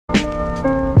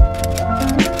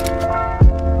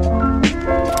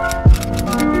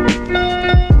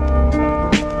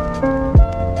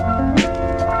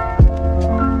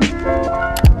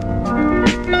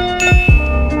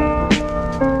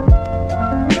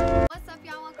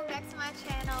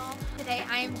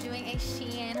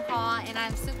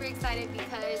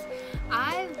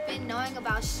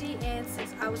SHEIN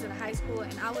since I was in high school,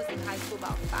 and I was in high school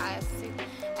about 5, 6,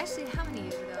 actually how many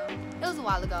years ago? It was a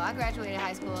while ago. I graduated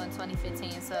high school in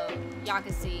 2015, so y'all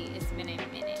can see it's been a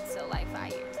minute, so like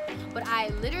 5 years. But I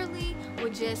literally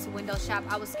would just window shop.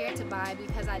 I was scared to buy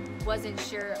because I wasn't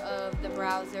sure of the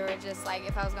browser, or just like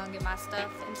if I was gonna get my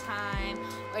stuff in time,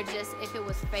 or just if it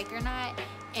was fake or not.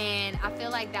 And I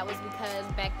feel like that was because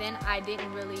back then I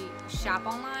didn't really shop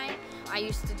online. I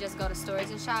used to just go to stores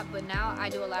and shop, but now I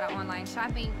do a lot of online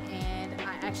shopping, and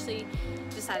I actually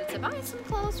decided to buy some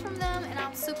clothes from them, and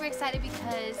I'm super excited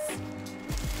because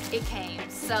it came.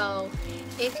 So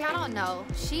if y'all don't know,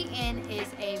 SHEIN is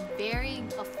a very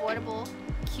affordable,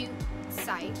 cute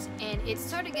site, and it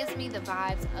sort of gives me the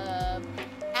vibes of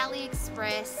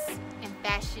AliExpress and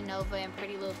Fashion Nova and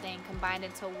Pretty Little Thing combined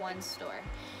into one store,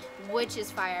 which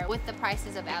is fire with the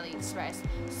prices of AliExpress.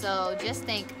 So just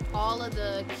think, all of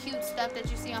the cute stuff that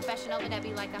you see on Fashion Nova that'd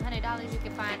be like $100, you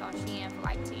can find on SHEIN for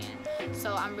like 10.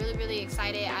 So I'm really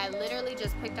excited. I literally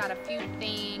just picked out a few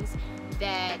things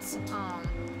that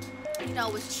you know,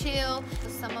 was chill.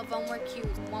 Some of them were cute.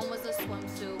 One was a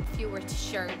swimsuit, a few were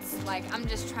shirts. Like, I'm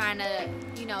just trying to,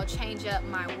 you know, change up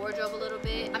my wardrobe a little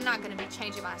bit. I'm not gonna be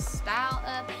changing my style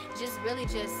up, just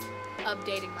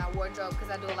updating my wardrobe, because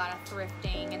I do a lot of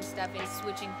thrifting and stuff and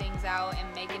switching things out and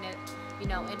making it, you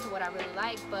know, into what I really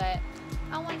like. But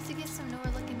I wanted to get some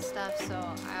newer looking stuff, so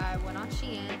I went on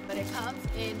SHEIN. But it comes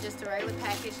in just a regular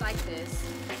package like this,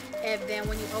 and then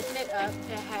when you open it up,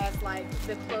 it has like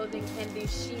the clothing in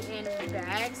these SHEIN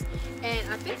bags,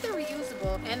 and I think they're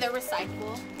reusable and they're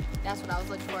recyclable. That's what I was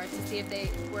looking for, to see if they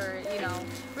were, you know,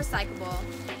 recyclable.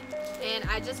 And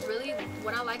I just really,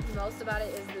 what I like most about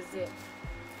it is the zip,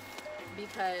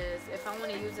 because if I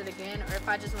want to use it again, or if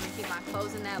I just want to keep my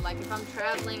clothes in that, like if I'm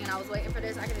traveling and I was waiting for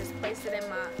this, I can just place it in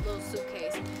my little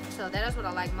suitcase. So that is what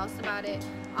I like most about it.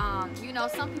 You know,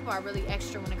 some people are really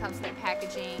extra when it comes to their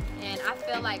packaging, and I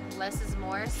feel like less is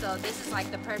more, so this is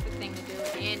like the perfect thing to do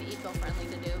and eco-friendly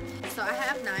to do. So I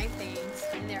have 9 things,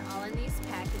 and they're all in these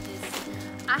packages.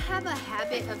 I have a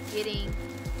habit of getting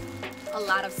a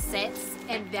lot of sets,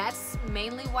 and that's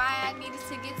mainly why I needed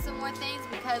to get some more things,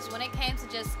 because when it came to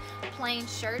just plain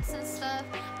shirts and stuff,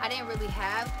 I didn't really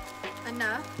have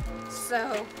enough.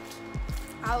 So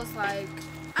I was like,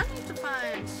 I need to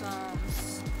find some,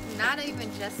 not even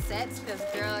just sets, because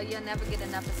girl, you'll never get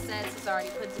enough of sets. It's already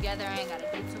put together. I ain't gotta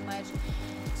do too much.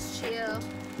 It's chill.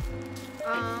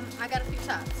 I got a few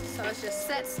tops, so it's just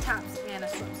sets, tops, and a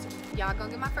swimsuit. Y'all gonna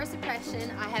get my first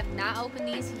impression. I have not opened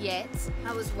these yet.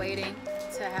 I was waiting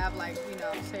to have, like, you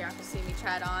know, so y'all can see me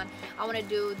try it on. I want to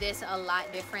do this a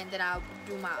lot different than I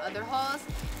do my other hauls,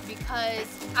 because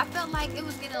I felt like it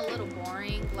was getting a little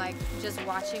boring, like just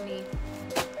watching me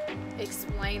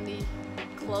explain the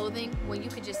clothing when you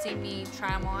could just see me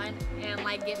try them on and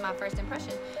like get my first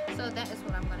impression. So that is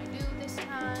what I'm gonna do this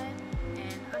time,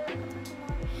 and I'm not gonna talk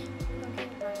more. We're gonna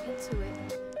get right into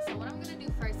it. So what I'm gonna do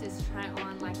first is try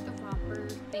on like the romper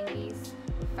thingies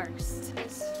first.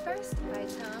 This first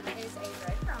item is a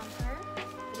red romper.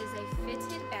 It is a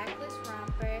fitted backless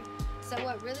romper. So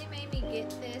what really made me get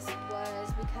this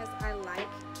was because I like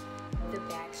the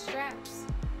back straps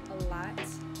a lot.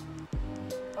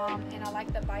 And I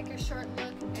like the biker short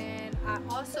look, and I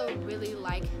also really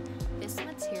like this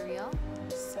material.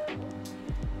 So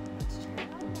let's try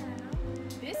it on now.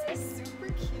 This is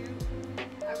super cute.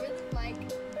 I really like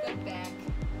the back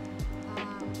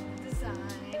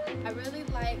design. I really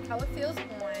like how it feels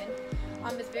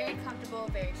on. It's very comfortable,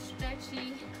 very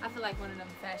stretchy. I feel like one of them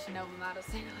Fashion Nova models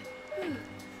saying like,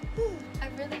 I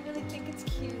really think it's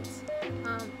cute.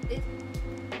 It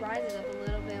rises up a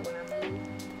little bit when I move,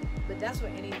 but that's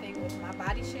what anything with my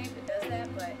body shape, it does that.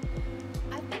 But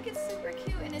I think it's super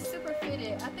cute and it's super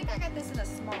fitted. I think I got this in a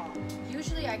small.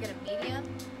 Usually I get a medium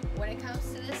when it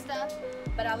comes to this stuff,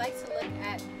 but I like to look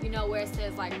at, you know, where it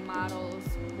says like models,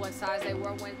 what size they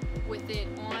were with it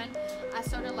on. I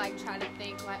sort of like try to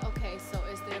think like, okay, so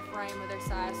is their frame or their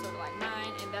size sort of like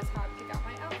mine, and that's how I pick out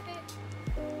my outfit.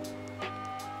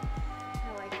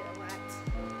 I like it a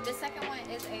lot. The second one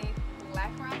is a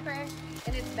black romper,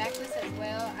 and it's backless as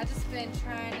well. I just been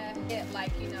trying to get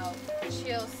like, you know,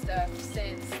 chill stuff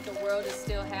since the world is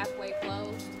still halfway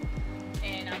closed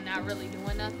and I'm not really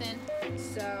doing nothing.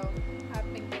 So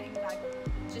I've been getting like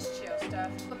just chill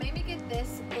stuff. What made me get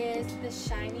this is the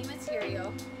shiny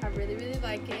material. I really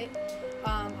like it.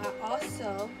 I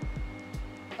also,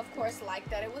 of course, liked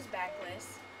that it was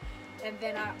backless, and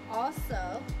then I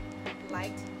also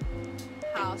liked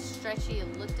how stretchy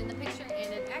it looked in the picture,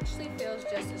 and it actually feels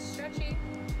just as stretchy.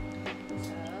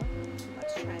 So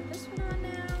let's try this one on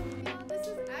now. This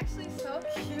is actually so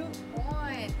cute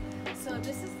on. So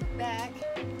this is the back,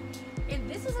 and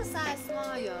this is a size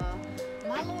small, y'all.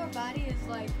 My lower body is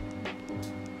like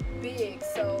big,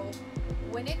 so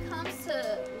when it comes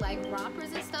to like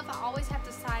rompers and stuff, I always have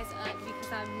to size up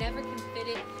because I never can fit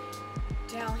it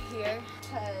down here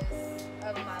because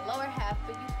of my lower half.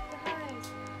 But you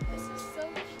guys, this is so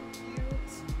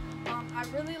cute. I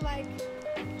really like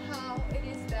how it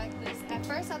is backless. At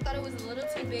first I thought it was a little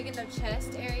too big in the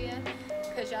chest area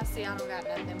because y'all see I don't got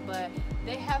nothing, but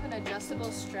they have an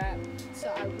adjustable strap,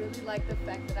 so I really like the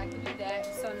fact that I can do that.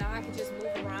 So now I can just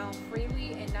move around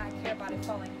freely and not care about it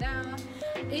falling down.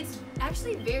 It's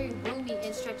actually very roomy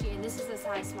and stretchy, and this is a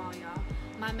size small, y'all.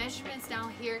 My measurements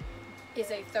down here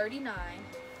is a 39,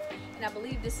 and I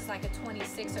believe this is like a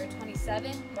 26 or a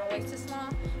 27. My waist is small,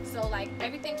 so like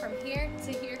everything from here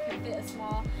to here can fit a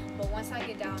small, but once I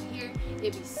get down here,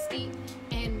 it be steep,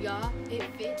 and y'all, it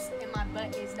fits, and my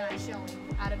butt is not showing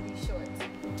out of these shorts.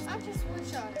 So I just want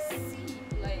y'all to see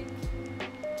like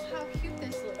how cute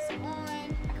this looks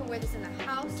on. I could wear this in the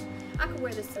house. I could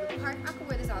wear this to the park. I could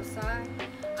wear this outside.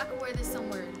 I could wear this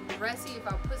somewhere dressy if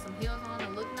I put some heels on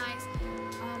and look nice.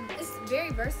 It's very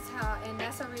versatile, and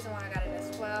that's the reason why I got it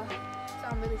as well. So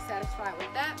I'm really satisfied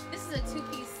with that. This is a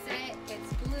two-piece set.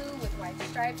 It's blue with white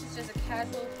stripes. It's just a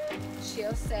casual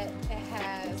chill set. It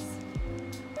has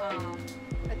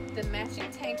the matching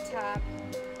tank top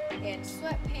and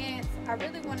sweatpants. I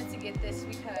really wanted to get this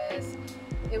because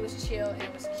it was chill and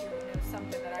it was cute, and it was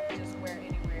something that I could just wear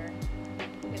anywhere,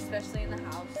 especially in the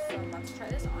house. So I'm about to try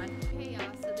this on. Hey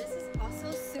y'all, so this is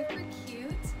also super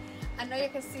cute. I know you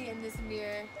can see in this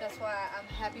mirror, that's why I'm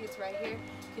happy it's right here,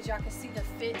 because y'all can see the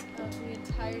fit of the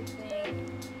entire thing,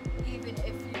 even if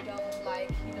you don't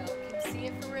like, you know, can see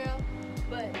it for real.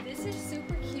 But this is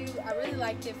super cute. I really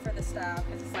liked it for the style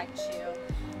because it's like chill.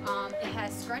 It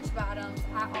has scrunch bottoms.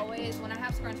 I always, when I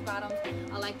have scrunch bottoms,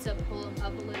 I like to pull them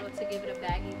up a little to give it a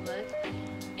baggy look.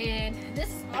 And this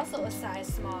is also a size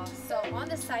small. So on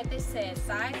the site they said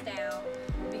size down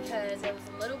because it was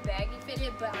a little baggy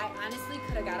fitted, but I honestly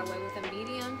could have got away with a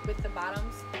medium with the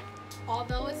bottoms.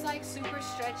 Although it's like super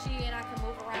stretchy and I can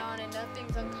move around and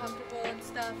nothing's uncomfortable and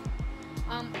stuff.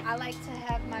 I like to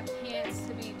have my pants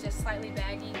to be just slightly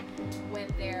baggy when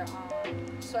they're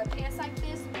sweatpants like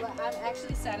this, but I'm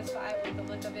actually satisfied with the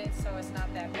look of it, so it's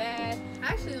not that bad. I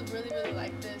actually really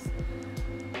like this.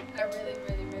 I really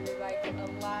like it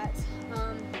a lot.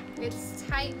 It's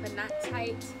tight but not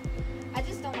tight. I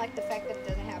just don't like the fact that it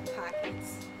doesn't have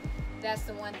pockets. That's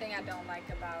the one thing I don't like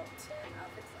about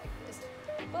outfits like this.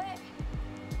 But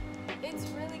it's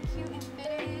really cute and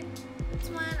fitted. This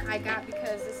one I got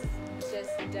because this is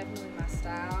just definitely my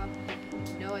style.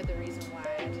 No other reason why.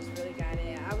 I just really got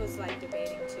it. I was like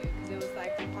debating too because it was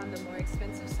like on the more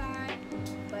expensive side.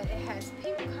 But it has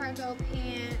pink cargo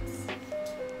pants.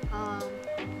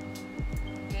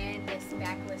 And this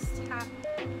backless top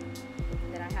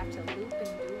that I have to loop and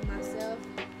do myself.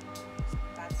 So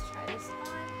I'm about to try this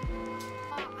on.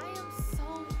 I am so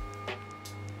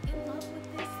in love with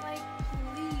this. Like,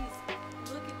 please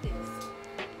look at this.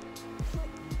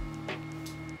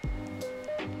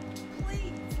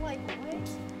 Please, like what?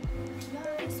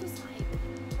 Y'all, this was like,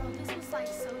 bro, this was like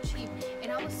so cheap,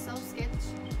 and I was so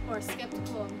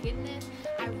skeptical of getting this.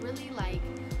 I really like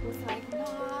was like,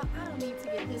 nah, I don't need to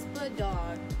get this, but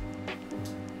dog.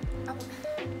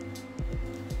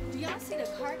 Do y'all see the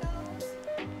cargos?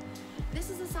 This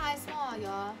is a size small,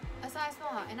 y'all. A size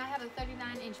small, and I have a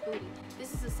 39-inch booty.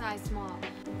 This is a size small.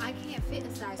 I can't fit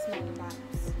a size small in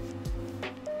bottoms.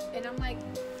 And I'm like,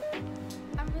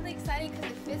 I'm really excited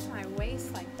because it fits my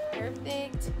waist like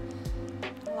perfect.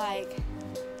 Like,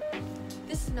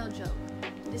 this is no joke.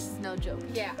 This is no joke.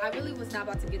 Yeah, I really was not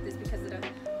about to get this because of the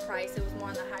price. It was more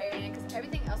on the higher end because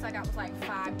everything else I got was like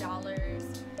 $5,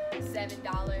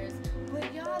 $7.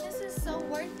 But y'all, this is so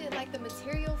worth it. Like, the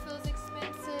material feels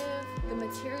expensive. The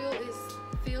material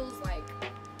feels like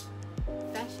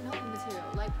Fashion Nova material,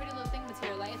 like Pretty Little Thing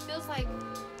material. Like, it feels like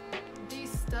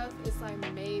these stuff is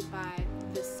like made by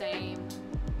the same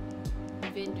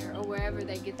vendor or wherever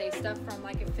they get their stuff from.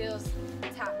 Like, it feels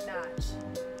top notch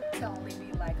to only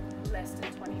be like less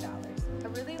than $20. I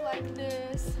really like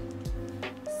this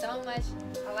so much.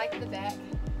 I like the back,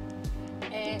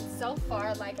 and so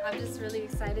far, like, I'm just really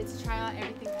excited to try out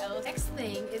everything else. Next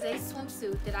thing is a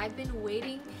swimsuit that I've been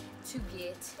waiting to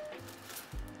get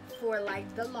for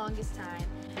like the longest time.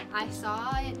 I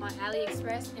saw it on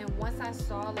AliExpress, and once I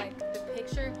saw like the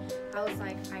picture, I was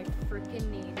like, I freaking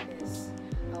need this.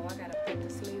 Oh, I gotta put the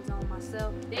sleeves on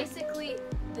myself. Basically,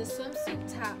 the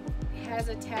swimsuit top has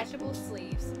attachable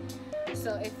sleeves,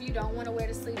 So if you don't want to wear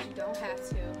the sleeves, you don't have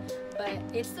to. But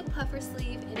it's the puffer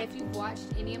sleeve, and if you've watched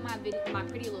any of my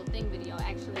Pretty Little Thing video,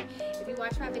 actually, if you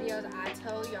watch my videos, I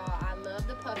told y'all I love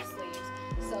the puff sleeves.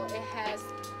 So it has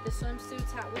the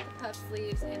swimsuit top with the puff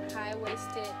sleeves and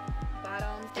high-waisted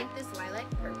bottoms. I think this lilac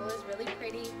purple is really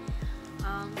pretty.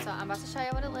 So I'm about to show you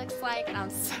what it looks like, and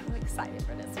I'm so excited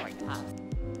for this right now.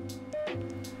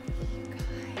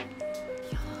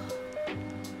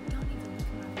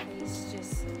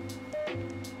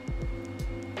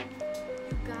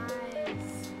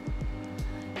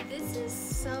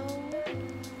 So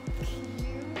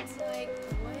cute. Like,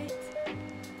 what?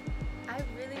 I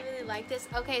really like this.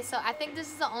 Okay, so I think this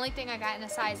is the only thing I got in a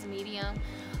size medium.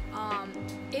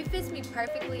 It fits me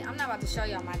perfectly. I'm not about to show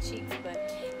y'all my cheeks, but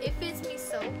it fits me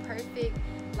so perfect,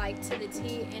 like to the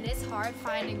T, and it's hard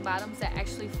finding bottoms that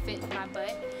actually fit my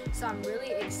butt. So I'm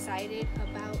really excited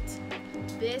about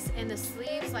this, and the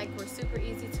sleeves like were super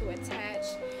easy to attach,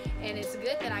 and it's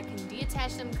good that I can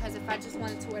detach them, because if I just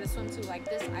wanted to wear the swimsuit like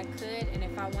this, I could, and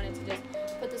if I wanted to just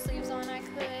put the sleeves on, I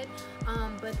could.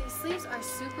 But these sleeves are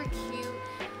super cute.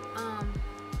 I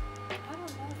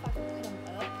don't know if I can put them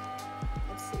up.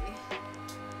 Let's see.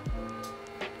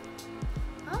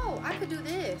 Oh, I could do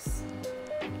this.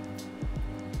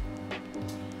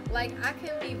 Like, I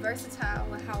can be versatile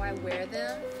with how I wear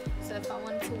them. So if I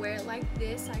wanted to wear it like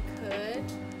this, I could.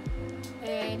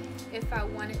 And if I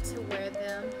wanted to wear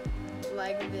them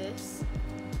like this,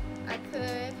 I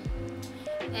could.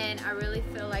 And I really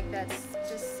feel like that's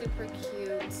just super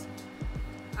cute.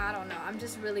 I don't know, I'm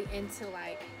just really into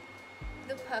like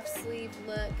the puff sleeve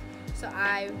look. So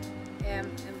I am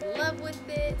in love with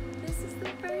it. This is the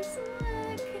first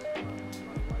look.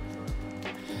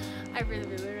 I really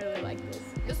like this.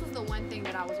 This was the one thing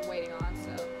that I was waiting on.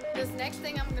 So this next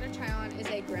thing I'm gonna try on is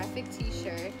a graphic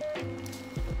t-shirt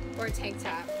or tank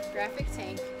top, graphic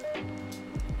tank,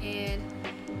 and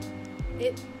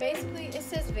it basically, it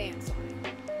says Vans on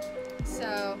it.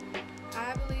 So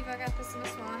I believe I got this in a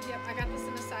small. Yep, I got this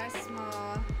in a size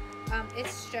small.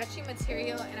 It's stretchy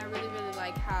material, and I really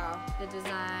like how the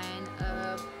design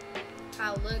of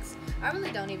how it looks. I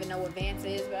really don't even know what Vans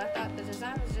is, but I thought the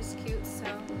design was just cute, so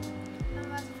I'm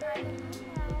about to try it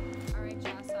now. Alright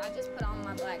y'all, so I just put on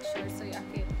my black shirt so y'all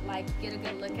can like get a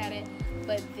good look at it.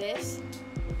 But this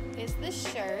is the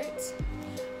shirt.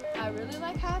 I really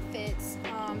like how it fits,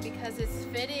 because it's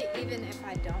fitted even if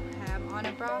I don't have on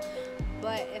a bra.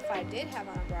 But if I did have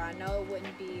on a bra, I know it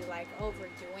wouldn't be like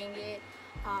overdoing it.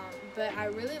 But I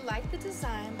really like the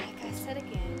design. Like I said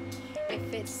again, it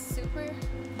fits super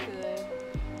good.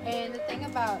 And the thing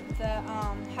about the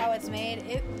how it's made,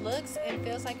 it looks and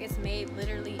feels like it's made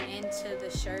literally into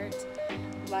the shirt.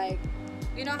 Like,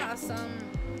 you know how some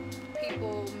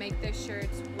people make their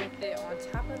shirts with it on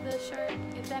top of the shirt,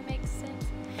 if that makes sense.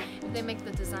 If they make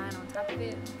the design on top of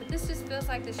it. But this just feels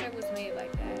like the shirt was made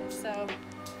like that. So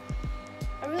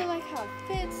I really like how it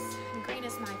fits. Green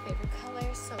is my favorite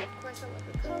color, so of course I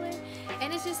love the color.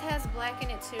 And it just has black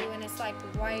in it too, and it's like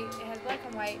white. It has black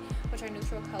and white, which are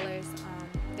neutral colors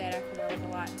that I can wear with a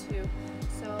lot too.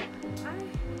 So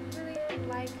I really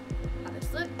like how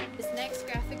this looks. This next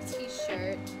graphic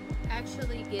t-shirt,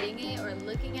 actually getting it or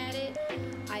looking at it,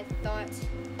 I thought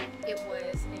it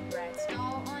was a Bratz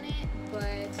doll on it,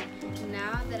 but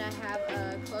now that I have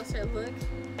a closer look,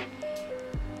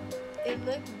 it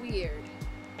looked weird.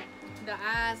 The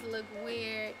eyes look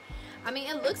weird. I mean,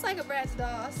 it looks like a Bratz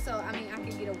doll, so I mean, I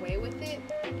can get away with it.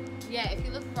 Yeah, if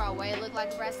you look far away, it looked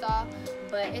like a Bratz doll,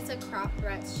 but it's a crop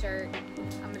Bratz shirt.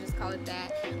 I'm gonna just call it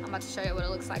that. I'm about to show you what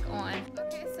it looks like on.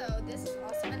 Okay, so this is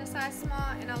also in a size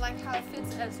small, and I like how it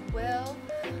fits as well.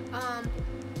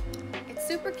 It's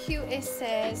super cute. It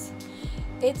says,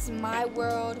 "It's my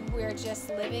world, we're just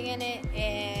living in it,"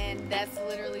 and that's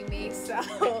literally me. So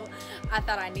I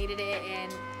thought I needed it,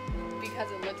 and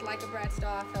because it looked like a Bratz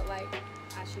doll, I felt like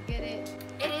I should get it.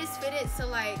 It is fitted, so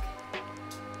like,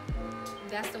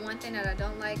 that's the one thing that I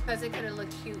don't like, because it could have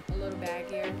looked cute a little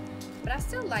baggier. But I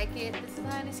still like it. The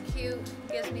design is cute.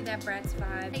 Gives me that Bratz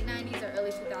vibe. Late 90s or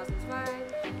early 2000s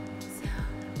vibe. So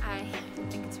I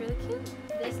think it's really cute.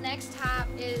 This next top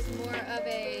is more of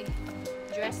a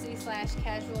dressy slash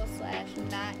casual slash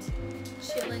not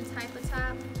chillin' type of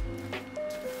top.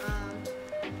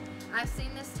 I've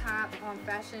seen this top on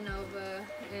Fashion Nova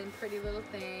and Pretty Little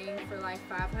Thing for like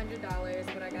 $500,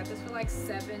 but I got this for like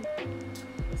 $7.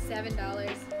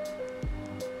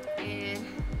 And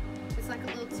it's like a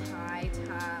little tie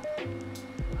top.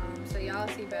 So y'all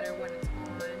see better when it's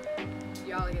on.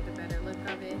 Y'all get the better look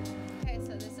of it. Okay,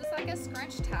 so this is like a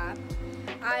scrunch top.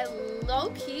 I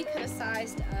low-key could have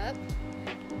sized up,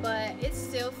 but it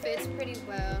still fits pretty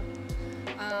well.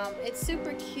 It's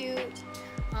super cute.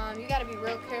 You gotta be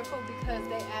real careful because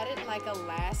they added like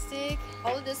elastic.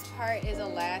 All of this part is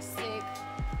elastic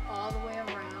all the way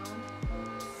around.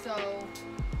 So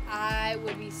I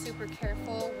would be super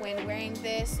careful when wearing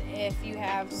this if you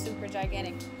have super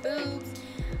gigantic boobs.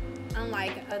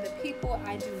 Unlike other people,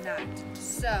 I do not.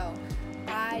 So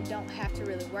I don't have to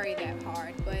really worry that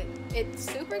hard, but it's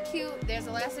super cute. There's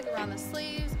elastic around the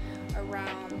sleeves,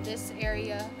 around this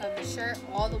area of the shirt,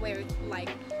 all the way, like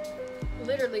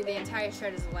literally the entire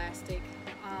shirt is elastic.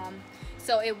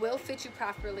 So it will fit you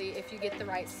properly if you get the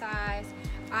right size.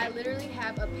 I literally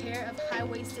have a pair of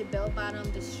high-waisted bell-bottom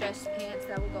distressed pants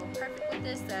that will go perfect with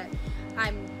this that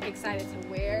I'm excited to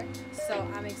wear. So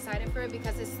I'm excited for it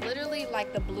because it's literally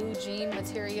like the blue jean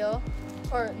material,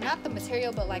 or not the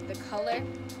material but like the color.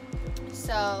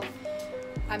 So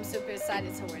I'm super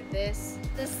excited to wear this.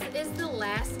 This is the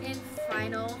last and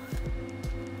final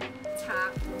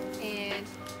top, and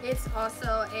it's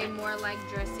also a more like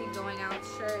dressy going out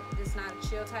shirt. It's not a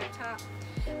chill type top.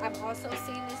 I've also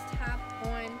seen this top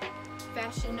on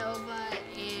Fashion Nova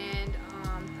and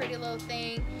Pretty Little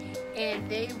Thing, and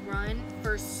they run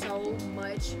for so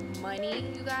much money,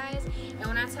 you guys. And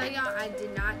when I tell y'all, I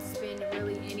did not spend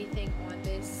really anything on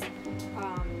this,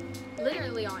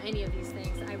 literally on any of these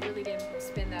things. I really didn't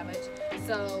spend that much.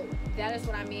 So that is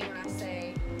what I mean when I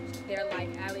say they're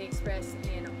like AliExpress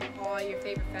and all your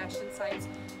favorite fashion sites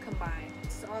combined.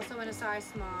 It's also in a size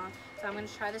small, so I'm going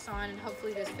to try this on and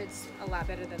hopefully this fits a lot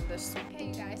better than this. Okay,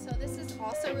 you guys, so this is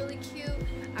also really cute.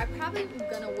 I probably am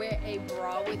going to wear a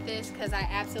bra with this because I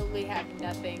absolutely have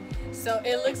nothing, so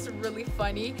it looks really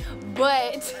funny,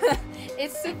 but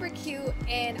it's super cute.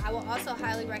 And I will also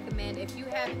highly recommend, if you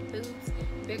have boobs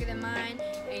bigger than mine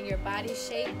and your body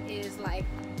shape is like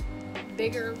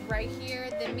bigger right here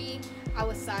than me, I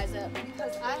would size up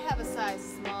because I have a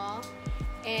size small,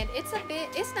 and it's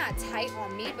not tight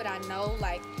on me, but I know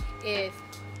like if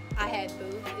I had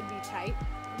boobs it'd be tight.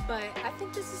 But I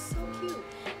think this is so cute.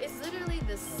 It's literally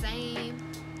the same,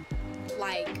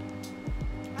 like,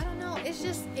 I don't know, it's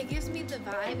just, it gives me the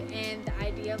vibe and the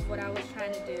idea of what I was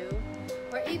trying to do,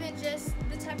 or even just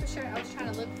the type of shirt I was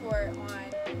trying to look for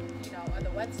on, you know, other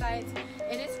websites.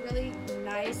 And it's really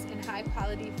nice and high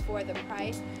quality for the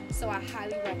price, so I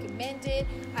highly recommend it.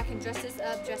 I can dress this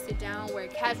up, dress it down, wear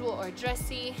it casual or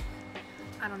dressy.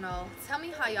 I don't know, tell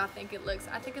me how y'all think it looks.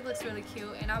 I think it looks really cute,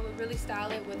 and I would really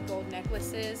style it with gold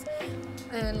necklaces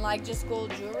and like just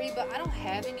gold jewelry, but I don't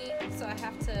have any, so I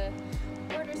have to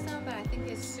order some. But I think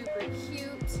it's super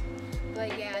cute.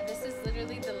 But yeah, this is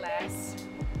literally the last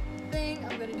thing.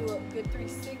 I'm gonna do a good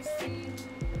 360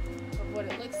 of what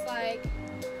it looks like.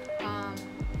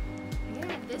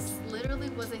 Yeah, this literally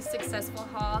was a successful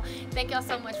haul. Thank y'all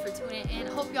so much for tuning in.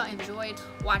 Hope y'all enjoyed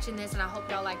watching this, and I hope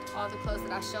y'all liked all the clothes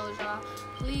that I showed y'all.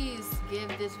 Please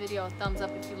give this video a thumbs up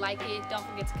if you like it. Don't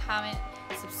forget to comment,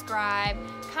 subscribe,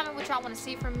 comment what y'all want to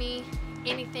see from me,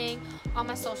 anything. All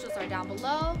my socials are down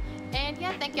below. And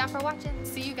yeah, thank y'all for watching.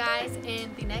 See you guys in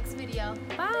the next video.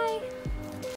 Bye.